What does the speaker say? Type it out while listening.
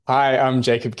Hi, I'm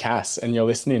Jacob Cass, and you're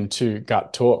listening to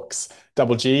Gut Talks.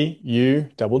 Double G, U,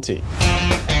 double T.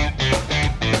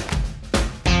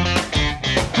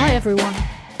 Hi everyone,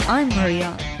 I'm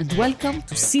Maria and welcome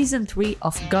to season 3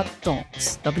 of Gut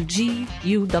Talks, double G,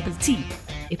 U, double T,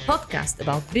 a podcast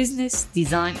about business,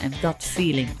 design and gut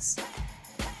feelings.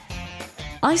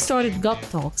 I started Gut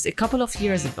Talks a couple of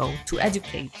years ago to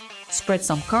educate, spread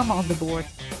some karma on the board,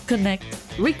 connect,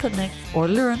 reconnect or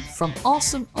learn from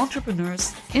awesome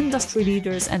entrepreneurs, industry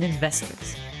leaders and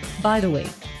investors. By the way,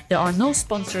 there are no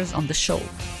sponsors on the show,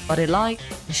 but a like,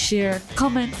 a share,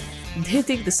 comment and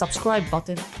hitting the subscribe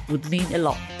button would mean a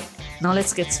lot. Now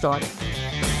let's get started.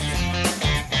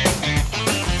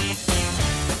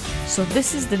 So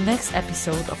this is the next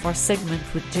episode of our segment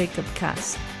with Jacob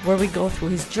Cass, where we go through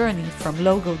his journey from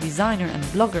logo designer and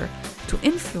blogger to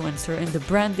influencer in the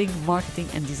branding, marketing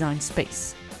and design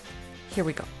space. Here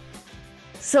we go.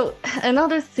 So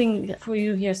another thing for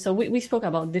you here. So we spoke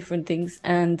about different things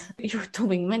and you're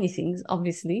doing many things,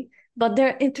 obviously, but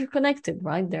they're interconnected,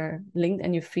 right? They're linked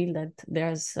and you feel that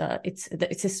there's,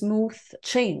 it's a smooth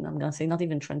chain. I'm going to say not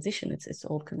even transition. It's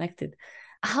all connected.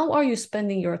 How are you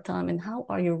spending your time and how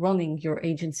are you running your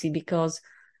agency? Because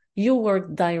you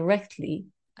work directly,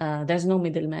 there's no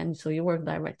middleman, so you work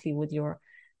directly with your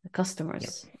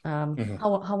customers. Mhm.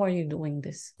 How are you doing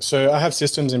this? So I have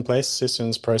systems in place,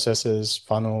 systems, processes,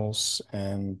 funnels,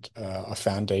 and a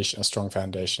foundation, a strong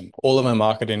foundation. All of my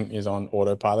marketing is on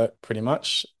autopilot pretty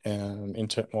much,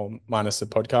 well, minus the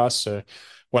podcast. So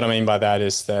what I mean by that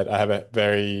is that I have a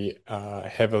very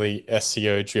heavily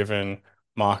SEO driven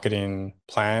marketing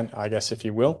plan, I guess, if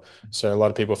you will. So a lot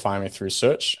of people find me through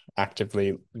search,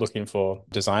 actively looking for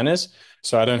designers.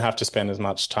 So I don't have to spend as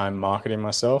much time marketing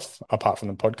myself, apart from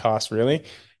the podcast, really,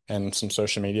 and some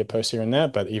social media posts here and there.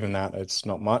 But even that, it's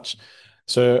not much.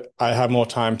 So I have more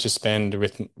time to spend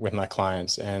with my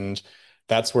clients, and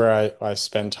that's where I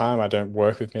spend time. I don't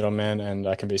work with middlemen, and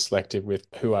I can be selective with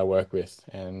who I work with,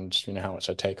 and how much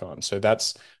I take on. So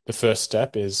that's the first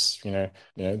step is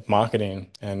marketing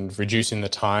and reducing the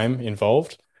time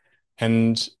involved.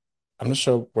 And I'm not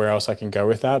sure where else I can go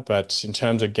with that, but in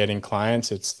terms of getting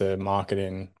clients, it's the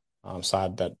marketing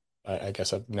side that I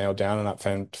guess I've nailed down on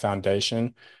that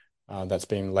foundation that's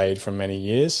been laid for many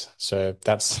years. So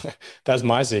that's that's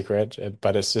my secret,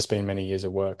 but it's just been many years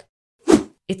of work.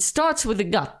 It starts with the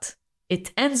gut.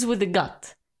 It ends with the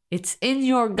gut. It's in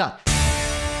your gut.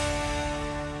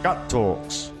 Gut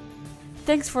Talks.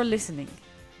 Thanks for listening.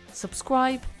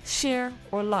 Subscribe, share,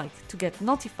 or like to get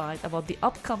notified about the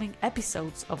upcoming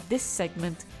episodes of this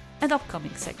segment and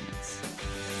upcoming segments.